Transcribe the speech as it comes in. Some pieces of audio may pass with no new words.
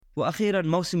وأخيرا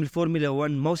موسم الفورمولا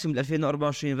 1 موسم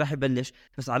 2024 راح يبلش.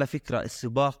 بس على فكرة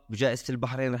السباق بجائزة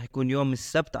البحرين راح يكون يوم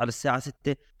السبت على الساعة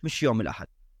 6 مش يوم الأحد.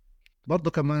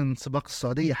 برضو كمان سباق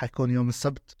السعودية حيكون يوم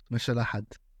السبت مش الأحد.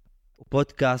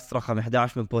 بودكاست رقم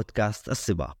 11 من بودكاست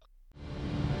السباق.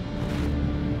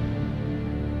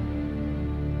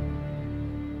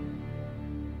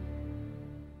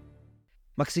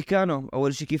 مكسيكانو،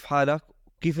 أول شيء كيف حالك؟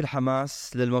 كيف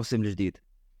الحماس للموسم الجديد؟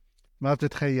 ما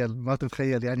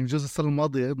بتتخيل يعني بجوز السنة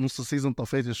الماضية بنص السيزون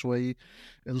طفيت شوي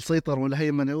السيطر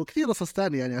والهيمنة وكثير قصص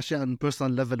تانية يعني أشياء عن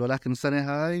بيرسونال ليفل، ولكن السنة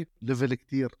هاي ليفل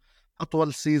كتير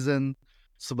أطول سيزون،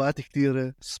 سباقات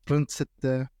كتيرة، سبرنت 6،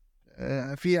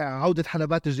 في عودة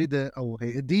حلبات جديدة أو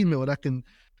هي قديمة ولكن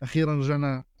أخيرا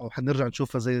رجعنا أو حنرجع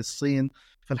نشوفها زي الصين.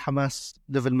 فالحماس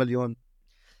ليفل مليون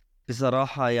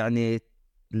بصراحة يعني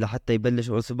لحتى يبلش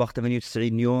أول سباق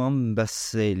 98 يوم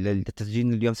بس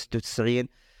التسجيل اليوم 96،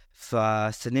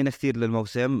 فاستنينا كثير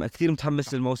للموسم، كثير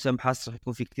متحمس للموسم، حاسس رح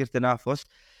يكون في كثير تنافس.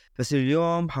 بس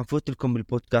اليوم حنفوت لكم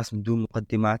بالبودكاست من دون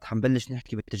مقدمات، حنبلش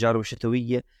نحكي بالتجارب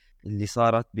الشتوية اللي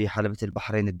صارت بحلبة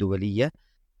البحرين الدولية.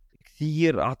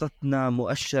 كثير أعطتنا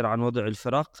مؤشر عن وضع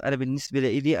الفرق. أنا بالنسبة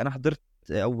لي أنا حضرت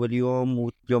أول يوم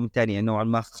واليوم الثاني يعني نوعا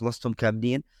ما خلصتهم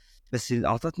كاملين، بس اللي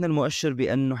أعطتنا المؤشر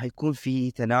بأنه حيكون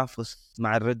في تنافس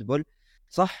مع الريد بول.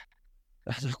 صح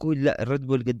رح تقول لا الريد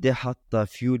بول قديه حط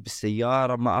فيول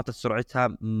بالسيارة ما أعطت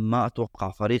سرعتها، ما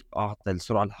أتوقع فريق أعطى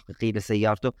السرعة الحقيقية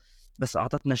لسيارته، بس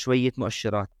أعطتنا شوية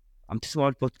مؤشرات. عم تسمعوا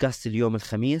البودكاست اليوم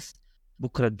الخميس،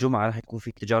 بكرة الجمعة رح يكون في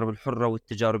التجارب الحرة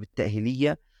والتجارب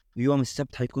التأهيلية، ويوم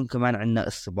السبت حيكون كمان عندنا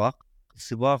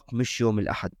السباق مش يوم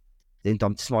الأحد. إذا أنتم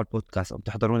عم تسمعوا البودكاست أو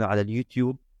تحضرونا على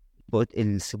اليوتيوب،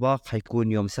 السباق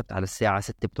حيكون يوم السبت على الساعة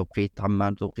 6 بتوقيت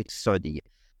عمان بتوقيت السعودية.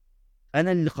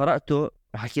 أنا اللي قرأته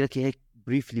رح أحكي لك هيك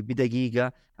بريفلي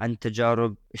بدقيقة عن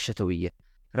تجارب الشتوية.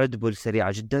 ريد بول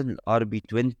سريعة جدا، الار بي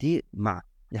 20 مع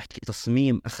نحكي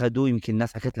تصميم أخذوه، يمكن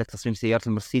الناس حكت لك تصميم سيارة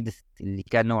المرسيدس اللي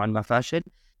كان نوعا ما فاشل،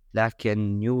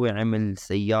 لكن نيو عمل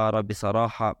سيارة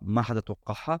بصراحة ما حدا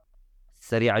توقعها،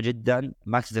 سريعة جدا.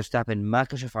 ماكس فيرستابن ما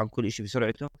كشف عن كل إشي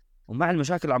بسرعته، ومع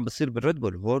المشاكل اللي عم بتصير بالريد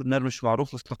بول هورنر مش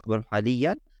معروف مستقبله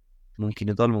حاليا، ممكن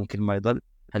يضل ممكن ما يضل،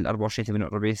 هل 24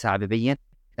 48 ساعة ببين،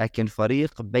 لكن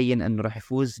فريق بين أنه راح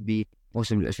يفوز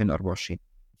بموسم 2024.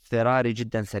 فيراري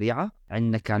جدا سريعة،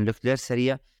 عندنا كان لوكلير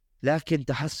سريع، لكن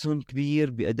تحسن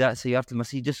كبير بأداء سيارة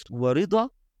المرسيدس ورضا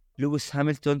لويس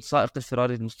هامilton سائق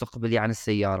الفيراري المستقبلي عن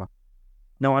السيارة.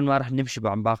 نوعا ما راح نمشي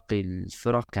عن باقي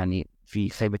الفرق، يعني في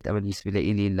خيبة أمل بالنسبة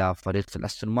لي لفريق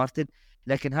الأستون مارتن،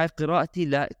 لكن هاي قراءتي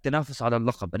للتنافس على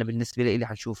اللقب. أنا بالنسبة لي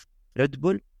حنشوف ريد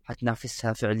بول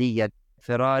حتنافسها فعليا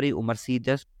فيراري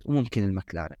ومرسيدس وممكن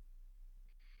المكلارن.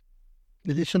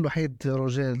 الشيء الوحيد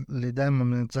روجيه اللي دائما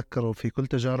بنتذكره في كل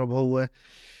تجارب هو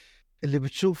اللي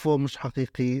بتشوفه مش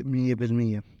حقيقي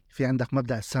 100%. في عندك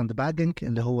مبدأ الساند باجنج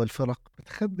اللي هو الفرق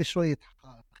بتخبي شوية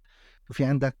حقائق، وفي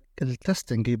عندك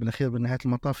التستنج بالأخير بنهاية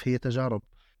المطاف هي تجارب.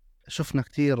 شفنا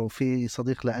كتير، وفي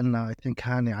صديق لنا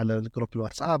هاني على الجروب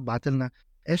الواتساب بعت لنا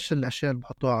ايش الاشياء اللي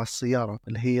بحطوها على السياره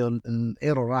اللي هي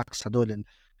الايرو راكس، هدول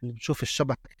اللي بتشوف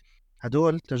الشبك،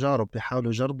 هدول تجارب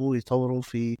بيحاولوا يجربوا يطوروا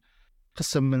في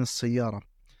قسم من السياره.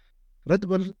 ريد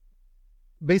بول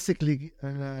بيسكلي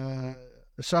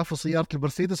شافوا سياره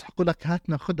المرسيدس حكوا لك هات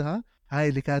ناخدها، هاي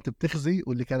اللي كانت بتخزي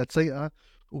واللي كانت سيئه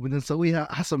وبدنا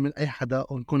نسويها احسن من اي حدا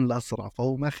ونكون الاسرع.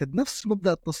 فهو ماخذ نفس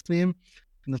مبدا التصميم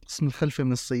من القسم الخلفي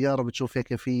من السيارة. بتشوف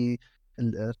هيك في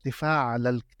الارتفاع على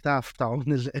الكتاف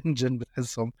تاعون الانجن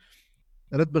بتحسهم.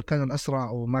 ريد بول كان الأسرع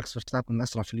وماكس فيرستابن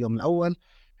الأسرع في اليوم الأول.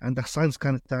 عندك ساينز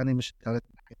كان الثاني مش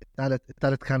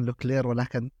الثالث كان لوكلير،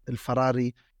 ولكن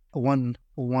الفراري 1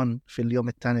 في اليوم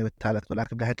الثاني والثالث.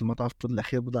 ولكن بنهاية المطاف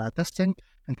الأخير بضاعة تستنج،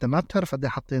 أنت ما بتعرف قد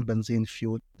ايه حاطين بنزين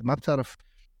فيول، ما بتعرف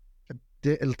قد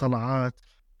ايه الطلعات.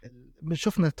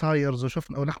 شفنا تايرز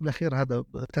وشفنا، ونحن بالأخير هذا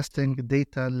تستنج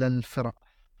ديتا للفرق،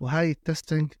 وهاي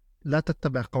التستنج لا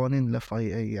تتبع قوانين الاف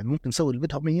اي اي، يعني ممكن نسوي اللي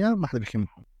بدهم اياه ما حدا بيحكي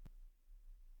معهم.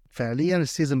 فعليا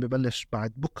السيزون ببلش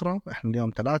بعد بكره، احنا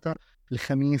اليوم 3،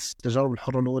 الخميس التجارب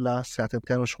الحره الاولى الساعه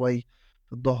 2 وشوي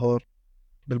الظهر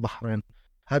بالبحرين.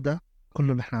 هذا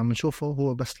كله اللي احنا عم نشوفه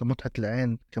هو بس لمتعه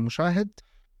العين كمشاهد،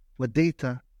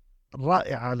 والديتا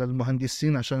رائعه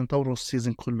للمهندسين عشان يطوروا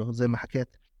السيزون كله. زي ما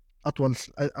حكيت اطول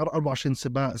 24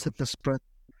 سباق، 6 سبرنت،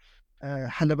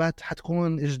 حلبات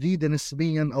حتكون جديدة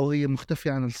نسبيا أو هي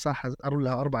مختفية عن الساحة،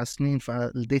 لها 4 سنين،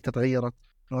 فالديتا تغيرت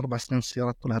من 4 سنين،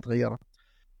 السيارات كلها تغيرت.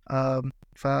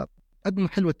 فقد ما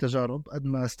حلوة التجارب قد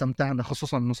ما استمتعنا،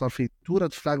 خصوصا إنه صار في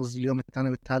تورد فلاجز اليوم الثاني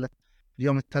والثالث.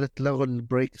 اليوم الثالث لغوا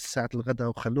البريك ساعة الغداء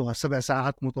وخلوها 7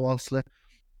 ساعات متواصلة.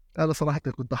 أنا صراحة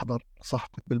كنت أحضر، صح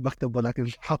كنت بالمكتب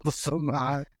ولكن حاط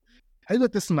السماعات حلو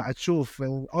تسمع تشوف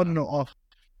اون اوف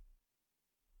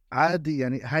عادي.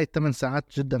 يعني هاي 8 ساعات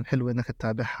جدا حلوة انك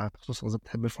تتابعها، خصوصا اذا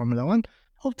بتحب الفورمولا 1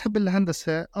 او بتحب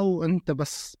الهندسة، او انت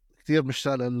بس كثير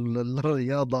مشتاق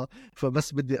للرياضة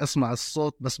فبس بدي اسمع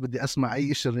الصوت، بس بدي اسمع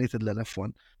اي شيء ريليتد للاف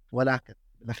 1. ولكن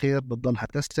بالاخير بتضلها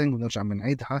تيستينج ونرجع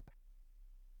بنعيدها.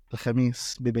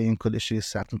 الخميس ببين كل شيء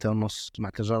الساعة 2:30 مع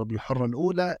التجارب الحرة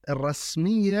الأولى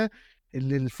الرسمية،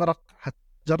 اللي الفرق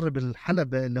حتجرب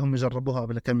الحلبة اللي هم جربوها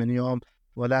قبل كم من يوم،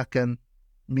 ولكن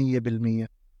 100%.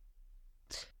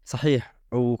 صحيح.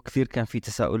 وكثير كان في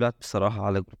تساؤلات بصراحة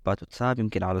على جروبات واتساب،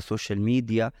 يمكن على السوشيال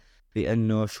ميديا،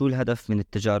 بأنه شو الهدف من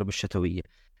التجارب الشتوية.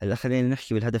 هلا خلينا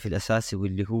نحكي بالهدف الأساسي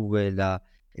واللي هو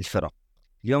للفرق.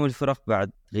 اليوم الفرق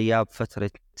بعد غياب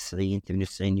فترة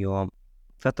 98 يوم،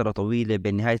 فترة طويلة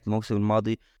بين نهاية الموسم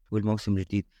الماضي والموسم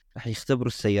الجديد، رح يختبروا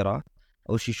السيارات.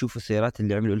 أول شيء يشوفوا السيارات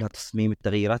اللي عملوا لها تصميم،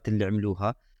 التغييرات اللي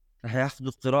عملوها، رح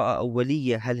ياخذوا قراءة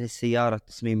أولية هل السيارة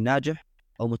تصميم ناجح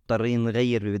أو مضطرين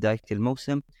نغير ببداية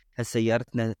الموسم. هل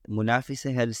سيارتنا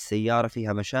منافسة؟ هل السيارة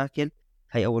فيها مشاكل؟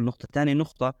 هاي أول نقطة. تاني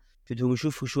نقطة بدهم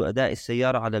يشوفوا شو أداء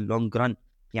السيارة على اللونج ران.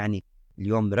 يعني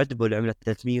اليوم ريد بول عملت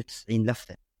 390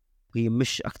 لفة، وهي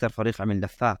مش أكثر فريق عمل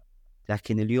لفات،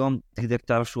 لكن اليوم تقدر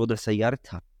تعرف شو وضع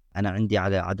سيارتها. أنا عندي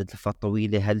على عدد لفات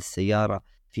طويلة، هل السيارة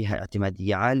فيها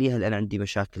اعتمادية عالية؟ هل أنا عندي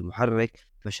مشاكل محرك،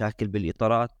 مشاكل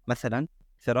بالإطارات؟ مثلا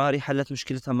فيراري حلت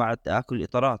مشكلتها مع تآكل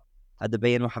الإطارات، هذا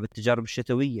بينوها بالتجارب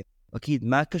الشتوية. أكيد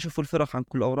ما كشفوا الفرق عن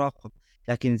كل أوراقهم،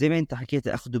 لكن زي ما أنت حكيت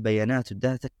أخذوا بيانات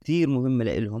وداتا كتير مهمة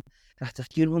لإلهم، رح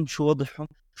تحكي لهم شو وضعهم،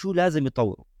 شو لازم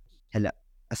يطوروا. هلأ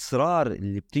أسرار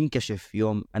اللي بتنكشف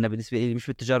يوم، أنا بالنسبة لي مش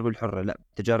بالتجارب الحرة، لا،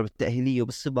 التجارب التأهيلية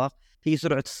وبالسباق، هي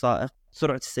سرعة السائق،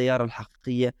 سرعة السيارة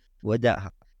الحقيقية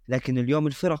وأدائها. لكن اليوم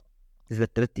الفرق إذا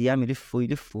 3 أيام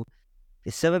يلفوا.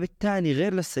 السبب الثاني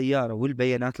غير للسيارة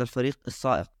والبيانات للفريق،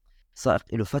 السائق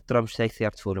له فترة مش سايق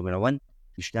سيارة فورمولا 1،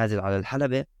 مش نازل على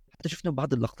الحلبة. حتى شفنا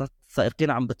بعض اللقطات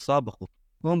السائقين عم بتسابقوا،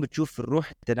 هون بتشوف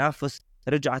الروح التنافس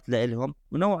رجعت لإلهم،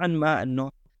 ونوعا ما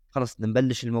أنه خلص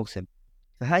نبلش الموسم.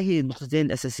 فهاي هي النقطتين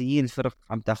الأساسيين الفرق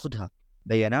عم تاخدها،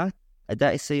 بيانات،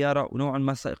 أداء السيارة، ونوعا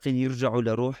ما السائقين يرجعوا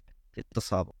لروح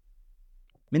التسابق.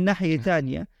 من ناحية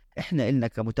ثانية إحنا إلنا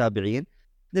كمتابعين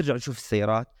نرجع نشوف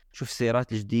السيارات، نشوف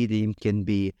السيارات الجديدة، يمكن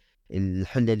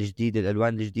بالحلة الجديدة،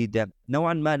 الألوان الجديدة،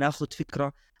 نوعا ما ناخد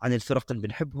فكرة عن الفرق اللي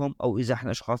بنحبهم، أو إذا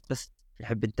إحنا أشخاص بس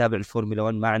نحب نتابع الفورمولا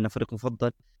 1 ما عندنا فريق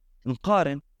مفضل،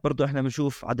 نقارن برضو. إحنا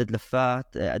بنشوف عدد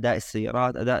لفات، أداء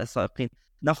السيارات، أداء السائقين،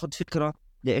 ناخد فكرة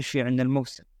لإيش في عندنا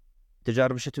الموسم.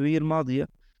 التجارب الشتوية الماضية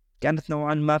كانت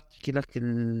نوعا ما بتحكي لك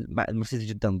المرسيدس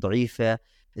جدا ضعيفة،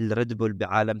 الريد بول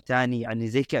بعالم تاني، يعني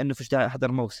زي كأنه فيش داعي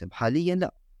أحضر موسم. حاليا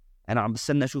لا، أنا عم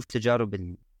بستنى أشوف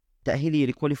تجارب التأهيلية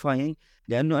الكواليفاينج،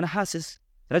 لأنه أنا حاسس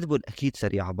ريد بول أكيد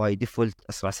سريعة باي ديفولت،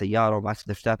 أسرع سيارة، وماكس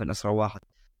فيرستابن أسرع واحد،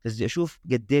 بس بدي أشوف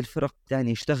قد إيه الفرق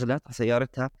الثانية اشتغلت على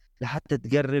سيارتها لحتى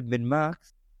تقرب من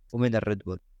ماكس ومن الريد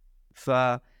بول.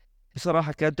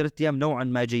 فبصراحة كانت 3 أيام نوعا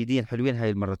ما جيدين حلوين هاي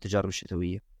المرة التجارب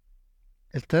الشتوية.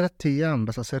 ال3 أيام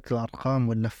بس أسيرت الأرقام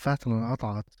واللفات اللي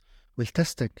انقطعت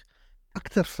والتستك،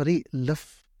 أكثر فريق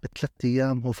لف ب3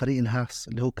 أيام هو فريق الهاس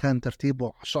اللي هو كان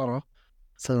ترتيبه 10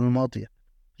 السنة الماضية،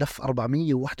 لف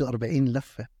 441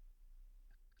 لفة.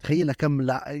 تخيل كم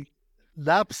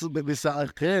لابس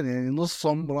بسائقين، يعني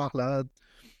نصهم راح لهذا.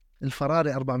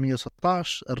 الفراري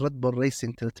 416، الريد بول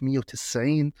ريسينج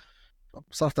 390.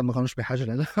 صراحة ما كانوش بحاجة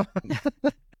لها.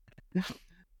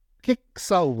 كيك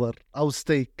ساور او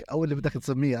ستيك او اللي بدك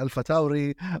تسميه، الفا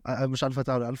تاوري، مش الفا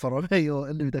تاوري، الفا روميو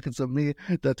اللي بدك تسميه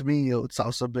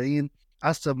 379.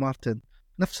 استون مارتن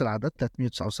نفس العدد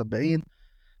 379.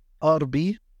 ار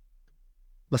بي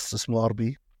بس اسمه ار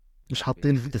بي، مش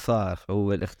حاطين اختصار،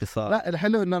 هو الاختصار. لا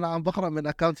الحلو ان انا عم بقرا من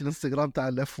اكاونت الانستغرام تاع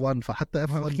الاف 1، فحتى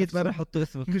اف 1 اكيد ما بيحطوا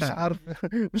اسمه، مش عارف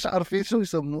مش عارفين شو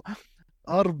يسموه.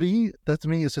 ار بي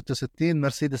 366،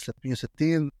 مرسيدس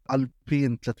 360،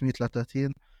 البين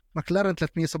 333، ماكلارن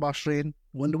 327،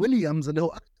 والويليامز اللي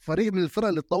هو فريق من الفرق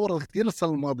اللي تطورت كثير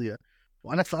السنه الماضيه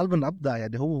وانا في البن ابدع.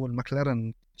 يعني هو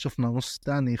الماكلارن شفنا نص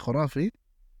ثاني خرافي،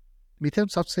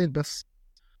 299 بس.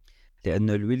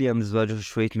 لأنه الويليامز واجهوا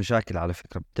شوية مشاكل على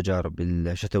فكرة بالتجارب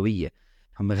الشتوية،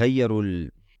 هم غيروا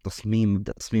التصميم،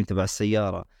 بدأ التصميم تبع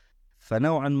السيارة،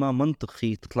 فنوعا ما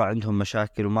منطقي تطلع عندهم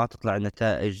مشاكل وما تطلع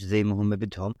النتائج زي ما هم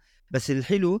بدهم. بس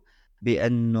الحلو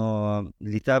بأنه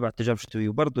اللي تابع التجارب الشتوية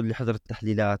وبرضه اللي حضر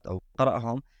التحليلات أو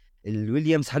قرأهم،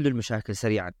 الويليامز حلوا المشاكل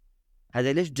سريعا.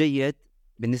 هذا ليش جيد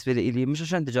بالنسبة لي؟ مش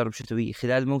عشان تجارب شتوية،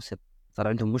 خلال الموسم صار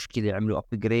عندهم مشكلة، عملوا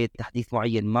أبجريد، تحديث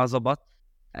معين ما زبط،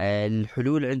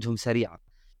 الحلول عندهم سريعة.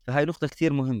 فهاي نقطة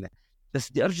كثير مهمة. بس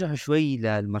بدي أرجع شوي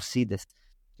للمرسيدس.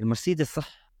 المرسيدس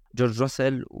صح جورج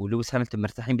راسل ولويس هامilton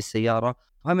مرتاحين بالسيارة،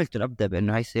 وهامilton أبدأ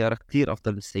بأنه هاي السيارة كتير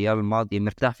أفضل من السيارة الماضية،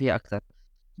 مرتاح فيها أكثر.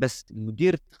 بس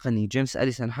المدير التقني جيمس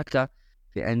أليسون حكى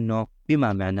في أنه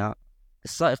بما معناه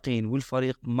السائقين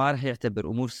والفريق ما رح يعتبر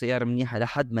أمور السيارة منيحة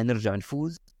لحد ما نرجع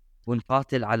نفوز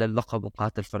ونقاتل على اللقب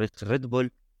ونقاتل فريق الريد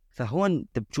بول. فهون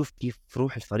انت بتشوف كيف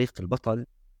روح الفريق البطل،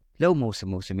 لو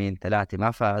موسمين 3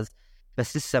 ما فاز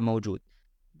بس لسه موجود.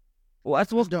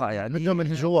 وأتوقع يعني بدهم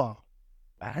الجوع،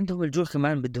 عندهم الجوع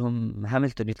كمان، بدهم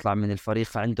هامilton يطلع من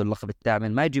الفريق عنده اللقب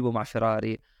الثامن، ما يجيبوا مع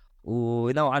فيراري.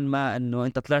 ونوعا ما انه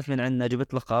انت طلعت من عندنا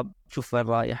جبت لقب، شوف وين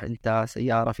رايح انت،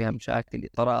 سيارة فيها مشاكل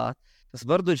اطارات. بس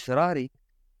برضو الفيراري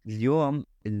اليوم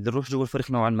اللي روح جوا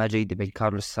الفريق نوعا ما جيدة بين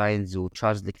كارلوس ساينز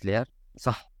وتشارلز ليكلير.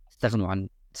 صح استغنوا عن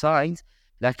ساينز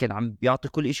لكن عم بيعطي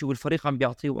كل إشي والفريق عم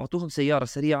بيعطيه، وعطوهم سيارة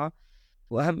سريعة.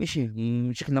 واهم إشي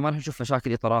شكلنا ما رح نشوف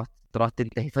مشاكل اطارات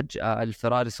تنتهي فجأة،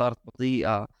 الفيراري صارت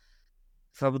بطيئة.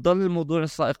 فبضل الموضوع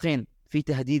السائقين في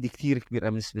تهديد كثير كبير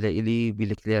بالنسبة لي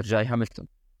بليكلير جاي هامilton.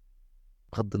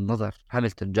 بغض النظر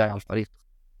هامilton جاي على الفريق،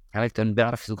 هامilton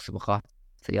بيعرف يسوق سباقات،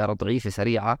 سيارة ضعيفة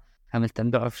سريعة، هامilton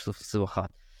بيعرف يسوق السباقات.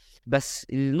 بس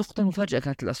النقطة المفاجئة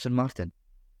كانت الأستون مارتن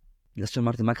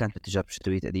ما كانت بالتجارب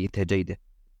الشتوية أديتها جيدة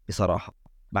بصراحة،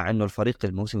 مع أنه الفريق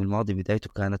الموسم الماضي بدايته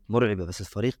كانت مرعبة، بس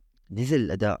الفريق نزل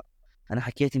الأداء. أنا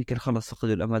حكيت يمكن خلص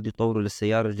فقدوا الأمل يطوروا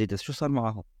للسيارة الجديدة، شو صار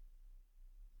معهم؟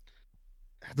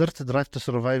 حضرت درايف تو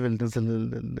سرفايفل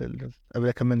نزل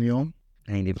قبل كم من يوم،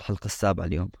 يعني بالحلقة السابعة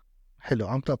اليوم. حلو،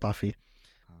 عم تقطع فيه.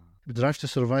 بدرايف تو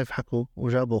سرفايف حكوا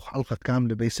وجابوا حلقة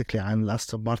كاملة بيسكلي عن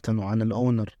الأستون مارتن وعن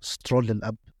الأونر سترول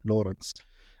الأب لورنس،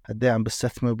 قد ايه عم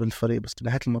بيستثمر بالفريق. بس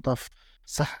بنهاية المطاف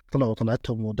صح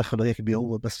طلعتهم ودخلوا هيك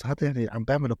بقوة، بس هذا يعني عم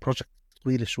بيعملوا بروجكت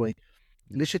طويل شوي.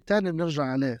 الشيء الثاني بنرجع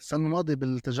عليه، السنة الماضية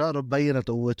بالتجارب بينت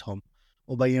قوتهم،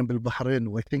 وبين بالبحرين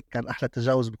ويثينك كان أحلى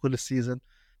تجاوز بكل السيزن،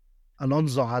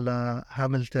 ألونزو على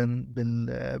هامilton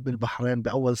بالبحرين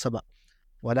بأول سبق.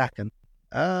 ولكن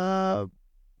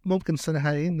ممكن السنة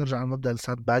هاي نرجع على مبدأ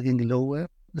الساند باجينج اللي هو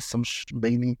لسه مش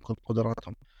مبينين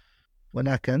قدراتهم.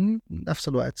 ولكن نفس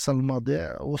الوقت السنة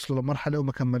الماضية وصلوا لمرحلة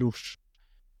وما كملوش،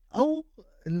 أو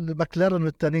المكلارن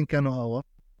والتانيين كانوا أقوى.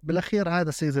 بالأخير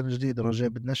هذا سيزن جديد رجاء،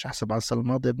 بدناش نحسب على السنة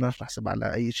الماضية، بدناش نحسب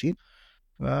على أي شيء.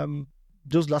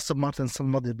 جوز لأستون مارتن السنة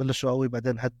الماضية بلشوا قوي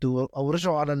بعدين هدوا أو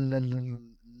رجعوا على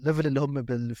الليفل اللي هم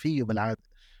فيه بالعادة،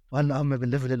 وهلا هم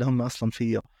بالليفل اللي هم أصلا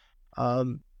فيه.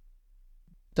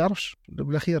 تعرفش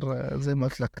بالأخير زي ما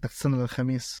قلت لك بدك تستنى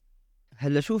للخميس.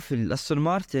 هلا شوف الأستون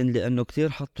مارتن لأنه كتير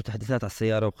حطوا تحديثات على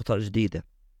السيارة وقطع جديدة،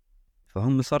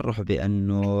 فهم صرحوا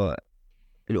بأنه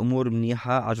الأمور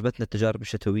منيحة، عجبتنا التجارب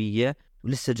الشتوية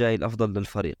ولسه جاي الأفضل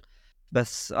للفريق.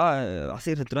 بس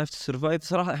عصير الدرايف تو سرفايف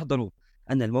صراحة احضروه.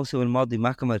 أنا الموسم الماضي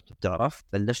ما كملت، بتعرف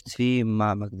بلشت فيه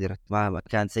ما قدرت، ما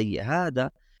كان سيء.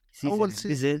 هذا أول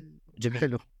سيزن جميل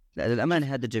حلو، لا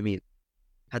للأمانة هذا جميل.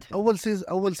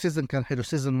 أول سيزن كان حلو،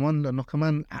 سيزن 1 لأنه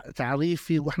كمان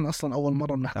تعريفي وإحنا أصلا أول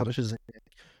مرة بنحضر شيء زي هيك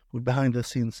والبيهايند ذا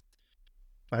سينز.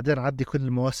 بعدين عدي كل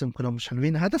المواسم كلهم مش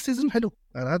حلوين، هذا السيزن حلو،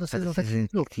 هذا السيزن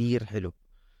كثير حلو.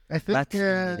 ما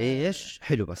ليش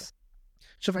حلو؟ بس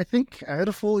شوف I think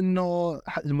عرفوا إنه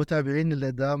المتابعين اللي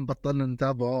قدام بطلنا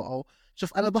نتابعه، أو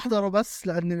شوف أنا بحضره بس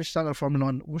لأني مشتغل فورمولا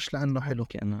 1 ومش لأنه حلو.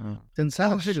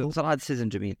 تنساه حلو صراحة. هذا السيزن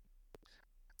جميل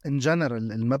ان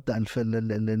جنرال. المبدا في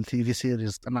التي في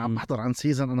سيريز انا عم بحضر عن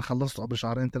سيزن انا خلصته قبل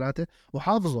شهرين 3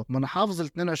 وحافظه، ما انا حافظ ال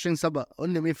 22 سبق، قول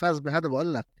لي مين فاز بهذا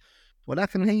بقول لك.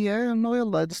 ولكن هي انه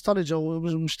يلا دستالجا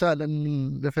ومشتاق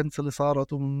للفنس اللي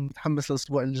صارت ومتحمس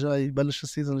للاسبوع الجاي يبلش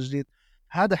السيزون الجديد.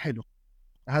 هذا حلو،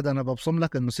 هذا انا ببصم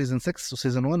لك انه سيزون 6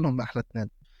 وسيزون 1 هم احلى اثنين.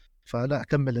 فلا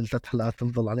كمل الثلاث حلقات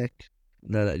تفضل عليك.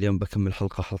 لا اليوم بكمل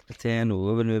حلقتين،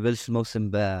 وقبل ما يبلش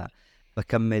الموسم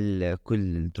بكمل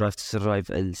كل درايف تو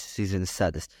سرفايف السيزون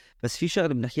السادس. بس في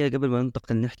شغله بنحكيها قبل ما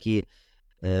ننتقل نحكي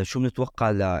شو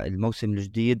بنتوقع للموسم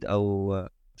الجديد، او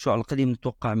شو على الأقل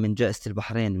بنتوقع من جائزة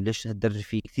البحرين وليش هالدرجة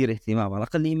فيه كثير اهتمام. على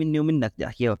الأقل مني ومنك بدي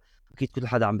أحكيها، أكيد كل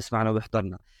حدا عم بسمعنا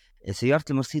ويحضرنا. سيارة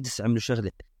المرسيدس عملوا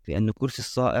شغلة في أنه كرسي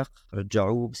السائق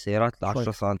رجعوه بالسيارات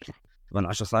 10 سنتي. طبعا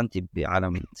 10 سنتي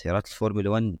بعالم سيارات الفورمولا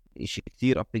 1 إشي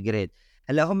كثير أبجريد.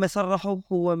 هلا هم صرحوا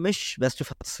هو مش بس،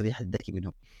 شوف التصريح الذكي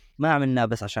منهم، ما عملناه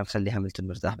بس عشان نخلي هامilton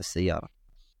مرتاح بالسيارة.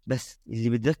 بس اللي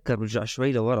بتذكر برجع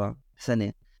شوي لورا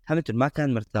سنة، هامilton ما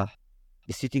كان مرتاح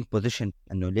بالسيتنج بوزيشن،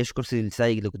 انه ليش كرسي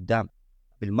السايق لقدام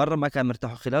بالمرة ما كان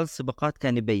مرتاح. خلال السباقات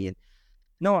كان يبين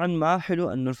نوعا ما. حلو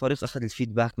انه الفريق اخذ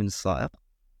الفيدباك من السائق،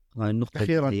 وهي النقطة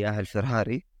اللي اياها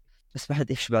الفراري. بس بعد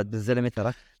ايش بعد بالزلمة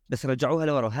ترك، بس رجعوها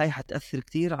لورا، وهاي حتأثر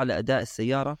كتير على اداء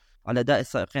السيارة وعلى اداء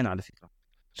السائقين على فكرة.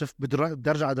 شوف بدي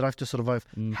ارجع درايف تو سرفايف،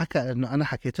 حكى انه انا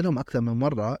حكيت لهم اكثر من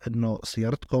مره انه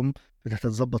سيارتكم بدها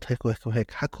تتظبط هيك وهيك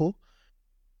وهيك. حكوا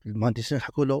المهندسين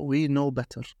حكوا له وي نو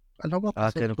بيتر. قال لهم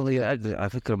كانوا كثير على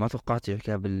فكرة، ما توقعت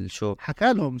يحكيها بالشو.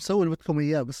 حكى لهم سووا اللي بدكم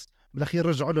اياه، بس بالاخير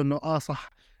رجعوا له انه صح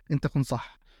انت كنت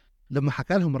صح. لما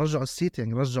حكى لهم رجعوا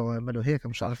السيتنج، رجعوا عملوا هيك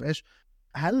مش عارف ايش،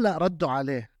 هلا ردوا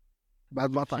عليه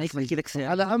بعد ما قطع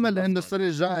على امل انه السنه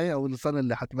الجايه او السنه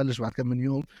اللي حتبلش بعد كم من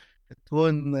يوم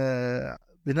تكون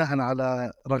بناء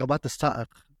على رغبات السائق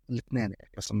الاثنين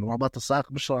يعني. بس رغبات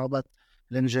السائق مش رغبات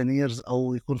الانجينيرز،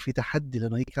 او يكون في تحدي،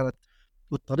 لانه هي كانت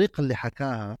والطريقه اللي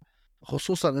حكاها،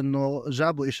 خصوصا انه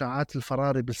جابوا اشاعات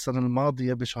الفراري بالسنه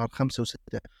الماضيه بشهر 5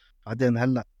 و6، بعدين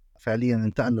هلا فعليا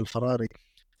انتقل للفراري.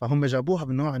 فهم جابوها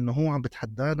بالنوع انه هو عم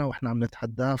بتحدانا واحنا عم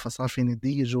نتحداه، فصار في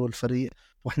نديه جوا الفريق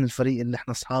واحنا الفريق اللي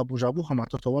احنا اصحاب. وجابوها مع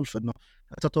توتو وولف انه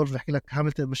توتو وولف بحكي لك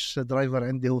هاملتون مش درايفر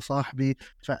عندي، هو صاحبي.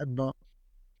 فانه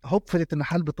هوبفلي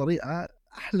تنحل بطريقه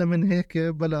احلى من هيك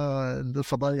بلا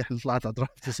الفضايح اللي طلعت على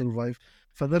درايف تو سرفايف.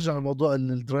 فنرجع لموضوع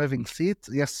الدرايفنج سيت،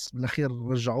 يس بالاخير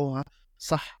رجعوها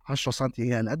صح. 10 سم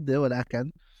هي هالقد،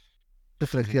 ولكن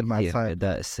تفرق كثير مع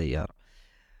اداء السياره.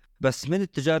 بس من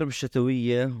التجارب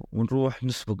الشتويه ونروح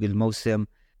نسبق الموسم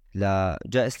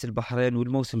لجائزه البحرين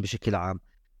والموسم بشكل عام.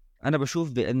 انا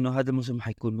بشوف بانه هذا الموسم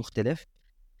حيكون مختلف.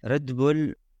 ريد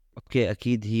بول اوكي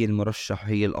اكيد هي المرشح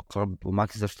وهي الاقرب،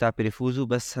 وماكس فيرستابن يفوزوا،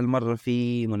 بس هالمره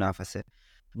في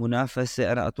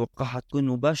منافسه انا اتوقعها تكون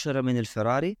مباشره من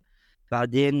الفراري،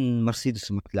 بعدين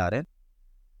مرسيدس ومكلارين،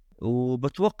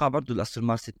 وبتوقع برضو الاستون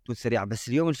مارتن تكون سريعه. بس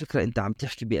اليوم الفكره انت عم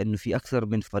تحكي بانه في اكثر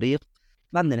من فريق،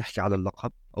 ما بدنا نحكي على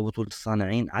اللقب او بطوله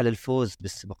الصانعين، على الفوز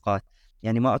بالسباقات.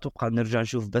 يعني ما اتوقع نرجع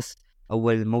نشوف بس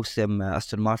اول موسم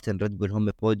استون مارتن ريد بول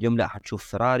هم بوديوم، لا حتشوف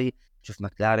فراري، حتشوف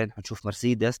مكلارين، حتشوف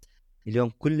مرسيدس. اليوم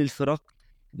كل الفرق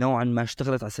نوعا ما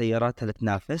اشتغلت على سياراتها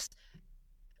لتنافس.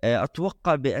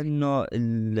 اتوقع بانه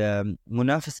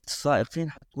منافسه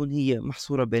السائقين حتكون هي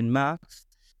محصوره بين ماكس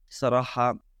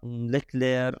صراحه،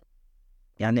 ليكلير،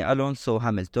 يعني الونسو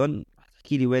وهاملتون.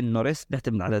 احكي لي وين نوريس؟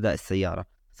 بيعتمد على اداء السياره،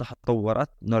 صح تطورت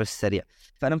نوريس سريع.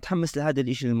 فانا متحمس لهذا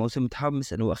الاشي الموسم،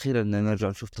 متحمس انه اخيرا نرجع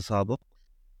نشوف تسابق.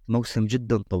 موسم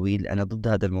جدا طويل، انا ضد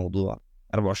هذا الموضوع.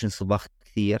 24 سباق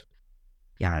كثير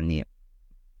يعني،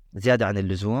 زيادة عن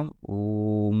اللزوم،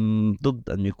 وضد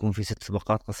انه يكون في 6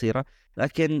 سباقات قصيرة.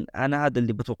 لكن انا هذا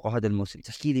اللي بتوقعه هذا الموسم.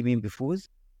 تحكي لي مين بيفوز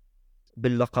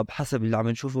باللقب حسب اللي عم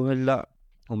نشوفه هلا،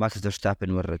 هو ماكس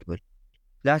فيرستابن والريد بول.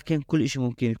 لكن كل إشي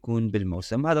ممكن يكون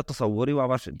بالموسم، هذا تصوري،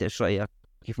 وعارف انت ايش رأيك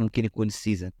كيف ممكن يكون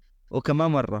السيزن.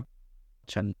 وكمان مرة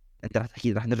عشان انت رح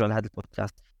تحكي، رح نرجع لهذا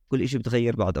البودكاست، كل إشي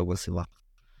بتغير بعد اول سباق.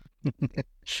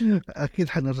 اكيد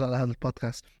حنرجع لهذا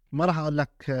البودكاست. ما راح اقول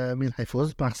لك مين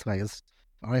حيفوز. ماكس فايز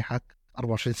رايحك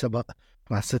 24 سباق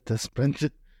مع 6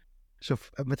 سبرنت.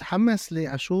 شوف متحمس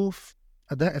لي اشوف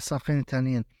اداء السائقين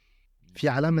الثانيين. في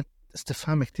علامة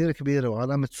استفهام كتير كبيرة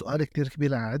وعلامة سؤال كتير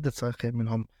كبيرة على عدة سائقين،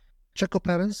 منهم تشيكو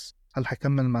بيريز، هل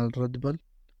حيكمل مع الريد بول؟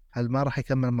 هل ما راح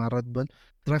يكمل مع الريد بول؟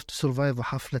 درايف تو سرفايف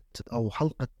وحفلة أو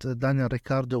حلقة دانيال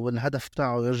ريكاردو والهدف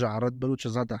تاعه يرجع على الريد بول، وش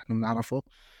هذا احنا بنعرفه.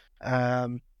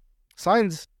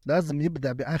 ساينز لازم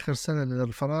يبدأ بآخر سنة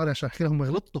للفراري عشان هم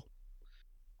يغلطوا،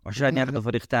 عشان ياخذوا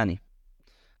فريق تاني.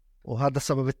 وهذا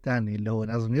السبب الثاني اللي هو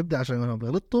لازم يبدأ عشان هم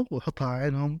يغلطوا ويحطها على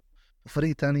عينهم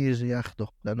فريق تاني يجي ياخده،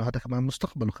 لأنه هذا كمان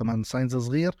مستقبله. كمان ساينز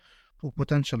صغير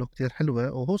وبوتنشله كتير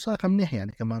حلوة، وهو سائق منيح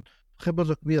يعني، كمان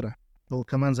خبرته كبيرة. هو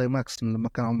كمان زي ماكس لما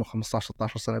كان عمره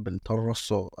 15-16 سنة بالتورو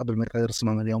روسو قبل ما يغير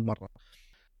اسمه مليون مرة.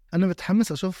 أنا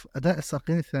متحمس أشوف أداء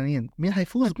السائقين الثانيين. مين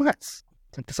هيفوز؟ ماكس.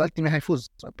 أنت سألتني مين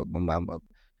هيفوز،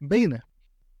 مبينة.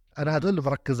 أنا هدول اللي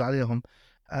بركز عليهم.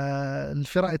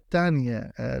 الفرق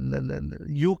الثانية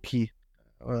يوكي،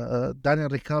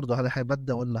 دانيال ريكاردو، هذا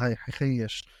حيبدأ ولا هاي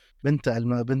حيخيش؟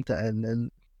 بنت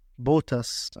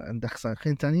بوتاس. عندك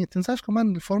سائقين تانيين. تنساش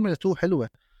كمان الفورمولا 2 حلوة.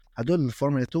 هدول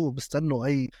الفورمولا 2 بيستنوا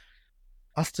أي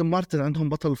أستون مارتن عندهم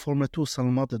بطل الفورمولا 2 السنة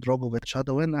الماضية دروغوفيتش،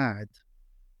 هذا وين قاعد؟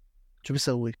 شو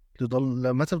بيسوي؟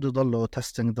 متى بده يضله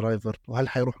تيستينج درايفر؟ وهل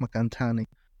حيروح مكان تاني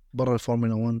برا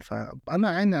الفورمولا 1؟ فأنا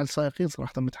عيني على السائقين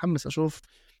صراحة، متحمس أشوف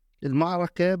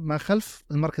المعركة ما خلف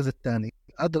المركز الثاني.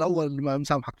 هذا الأول اللي ما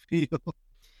مسامحك فيه.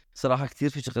 صراحة كتير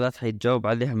في شغلات حيتجاوب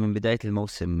عليها من بداية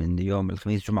الموسم، من يوم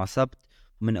الخميس جمعة سبت،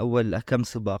 ومن أول كم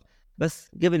سباق. بس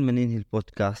قبل ما ننهي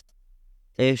البودكاست،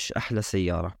 إيش أحلى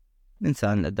سيارة؟ ننسى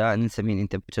عن الأداء، ننسى مين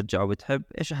أنت بتشجع وبتحب.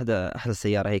 إيش أحلى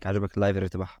سيارة هيك عجبك اللايفر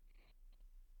تبعها؟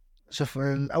 شوف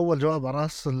الأول جواب على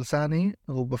راس لساني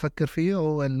وبفكر فيه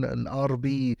هو الار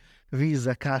بي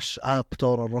فيزا كاش اب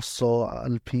تورو روسو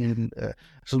البين.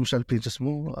 شو مش البين،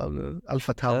 اسمه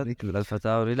الفا تاوري. الفا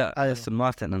تاوري لا استون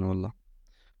مارتن أنا والله.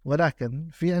 ولكن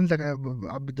في عندك،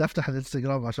 بدي افتح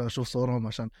الانستغرام عشان اشوف صورهم،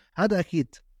 عشان هذا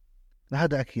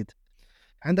اكيد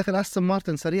عندك الاستون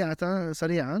مارتن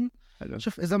سريعا. حلو.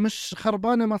 شوف اذا مش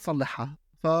خربانه ما تصلحها،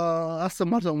 فأستون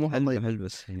مارتن مو طيب.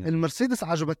 بس المرسيدس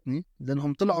عجبتني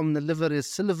لأنهم طلعوا من الليفري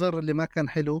السيلفر اللي ما كان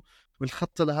حلو،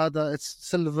 والخط لهذا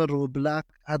سيلفر وبلاك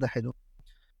هذا حلو.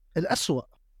 الأسوأ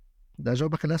ده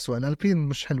جاوبك، الأسوأ الألبين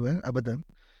مش حلوة أبدا،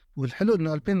 والحلو إنه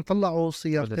الألبين طلعوا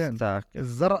سيارتين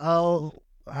الزرقاء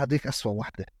هذيك أسوأ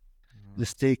واحدة،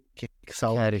 الستيك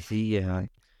ساو كارثية هاي.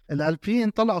 الألبين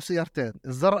طلعوا سيارتين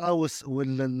الزرقاء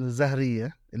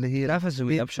والزهرية اللي هي نافسوا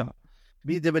من أبشع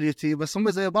بي دبليو تي، بس هم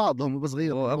زي بعض، هم بس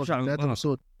غير أبشع من بعض.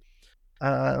 سود.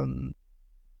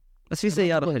 بس في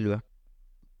سيارة حلوة.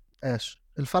 ايش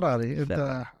الفراري؟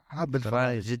 انت حاب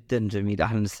الفراري جدا جميل،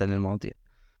 احلى من السنه الماضيه.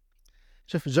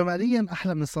 شوف جماليا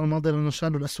احلى من السنه الماضيه لانه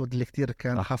شالوا الاسود اللي كتير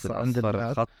كان خاصه عند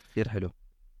الخط كثير حلو.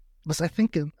 بس I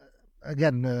think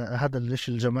again هذا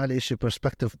الشيء الجمالي شيء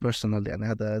perspective personal، يعني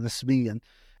هذا نسبيا.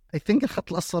 I think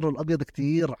الخط الاصفر والابيض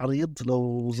كتير عريض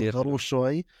لو صغروه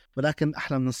شوي، ولكن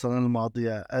احلى من السنه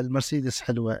الماضيه. المرسيدس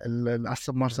حلوه،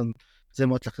 الأستون مارتن زي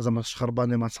ما قلت لك اذا مش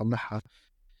خربانه ما تصلحها.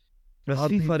 بس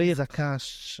في فريق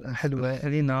زكاش حلوة،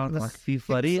 خلينا بس في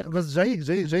فريق بس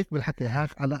جايك بالحكي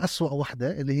هاك على أسوأ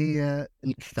وحدة اللي هي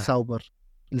الساوبر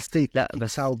الستيك. لا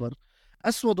بس ساوبر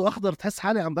أسود وأخضر، تحس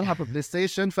حالي عم بلعب بلاي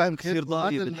ستيشن، فاهم كيف؟ كثير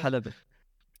ضايع بالحلبة.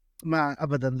 ما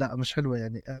أبدا لا مش حلوة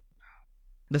يعني.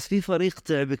 بس في فريق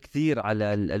تعب كثير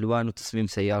على الألوان وتصميم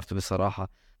سيارته بصراحة.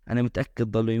 أنا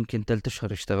متأكد ضلوا يمكن 3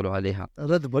 أشهر يشتغلوا عليها.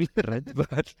 ريد بول.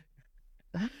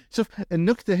 شوف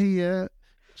النكتة هي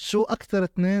شو أكثر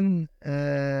اثنين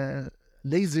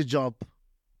ليزي جوب،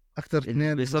 أكثر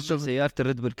اثنين بيصمم سيارة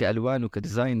الريد بول كألوان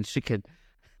وكديزاين شكل.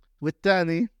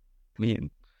 والثاني مين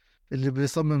اللي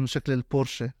بيصمم شكل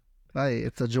البورشة؟ هاي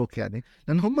اتس جوك يعني،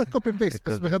 لأن هم كوبي بيست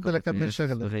بس بغض لك من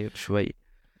شغلة غير شوي.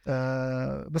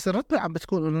 بس الريد بول عم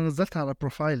بتكون، أنا نزلت على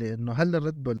بروفايلي إنه هل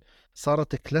الريد بول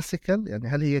صارت كلاسيكال، يعني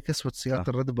هل هي كسوة سيارة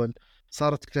الريد بول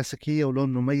صارت كلاسيكية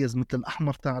ولون مميز مثل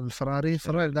الأحمر تاع الفراري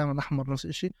دائما أحمر نفس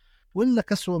الشيء، ولا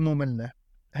كسوة مملة؟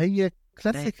 هي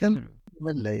كلاسيكال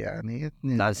مملة يعني.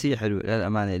 لا شيء حلو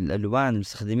للأمانة. الألوان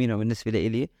المستخدمينها بالنسبة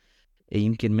لي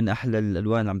يمكن من أحلى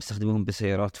الألوان عم بيستخدموهم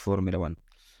بسيارات فورمولا 1.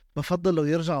 بفضل لو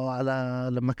يرجعوا على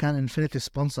لما كان انفينيتي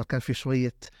سبونسر، كان في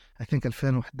شوية I think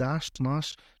 2011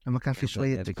 12 لما كان في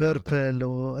شوية بيربل،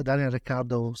 ودانيال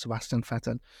ريكاردو وسباستيان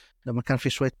فاتل لما كان في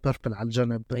شوية بيربل على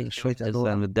الجنب، شوية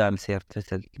ألوان مدعم سيارة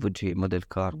فاتل فوجي موديل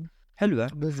كار حلوة.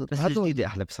 بس الجديدة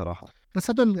أحلى بصراحة. بس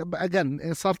هدول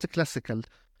أجان صارت كلاسيكال،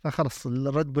 فخلص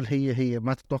الريد بول هي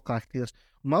ما تتوقع كثير.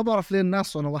 ما بعرف ليه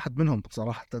الناس، وأنا واحد منهم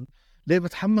صراحة، ليه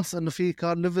بتحمس إنه في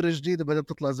كار ليفري جديدة بدها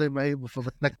تطلع زي ما هي،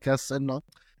 فبتنكس إنه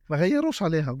ما غيروش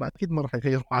عليها، أكيد ما راح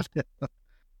يغيروا عليها.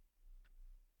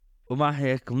 ومع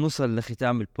هيك بنوصل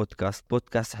لختام البودكاست،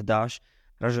 بودكاست 11.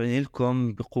 راجعين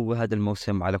لكم بقوة هذا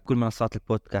الموسم على كل منصات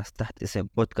البودكاست تحت اسم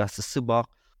بودكاست السباق،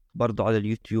 برضو على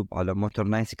اليوتيوب على موتور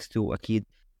 962. أكيد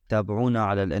تابعونا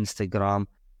على الانستغرام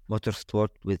موتور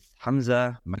سبورت with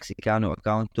حمزة مكسيكانو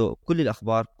أكاونتو، كل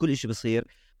الأخبار كل إشي بصير.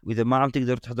 وإذا ما عم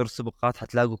تقدروا تحضروا السباقات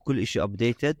حتلاقوا كل إشي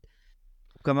أبديتد.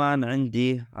 وكمان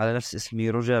عندي على نفس اسمي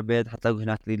رجع بيد، حتلاقوا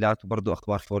هناك ليلات وبرضو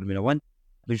أخبار فورمولا 1.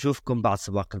 بنشوفكم بعد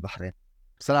سباق البحرين.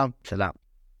 سلام.